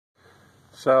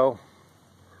So,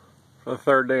 for the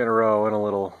third day in a row,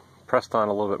 and pressed on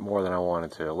a little bit more than I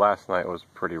wanted to. Last night was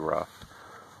pretty rough.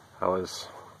 I was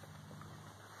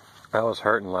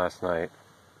hurting last night,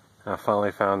 and I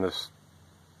finally found this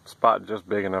spot just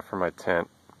big enough for my tent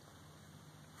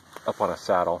up on a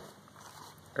saddle.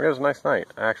 It was a nice night.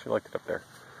 I actually liked it up there.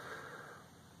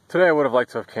 Today I would have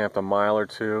liked to have camped a mile or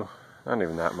two, not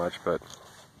even that much, but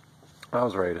I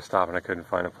was ready to stop and I couldn't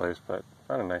find a place, but I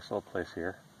found a nice little place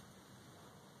here.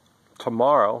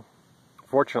 Tomorrow,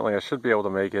 fortunately, I should be able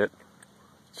to make it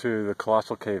to the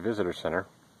Colossal Cave Visitor Center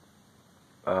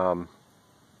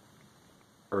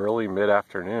early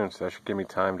mid-afternoon, so that should give me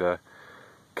time to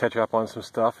catch up on some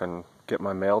stuff and get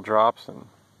my mail drops and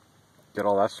get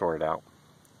all that sorted out.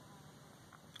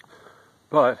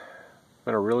 But it's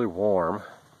been a really warm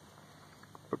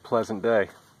but pleasant day,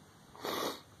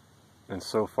 and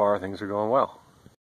so far things are going well.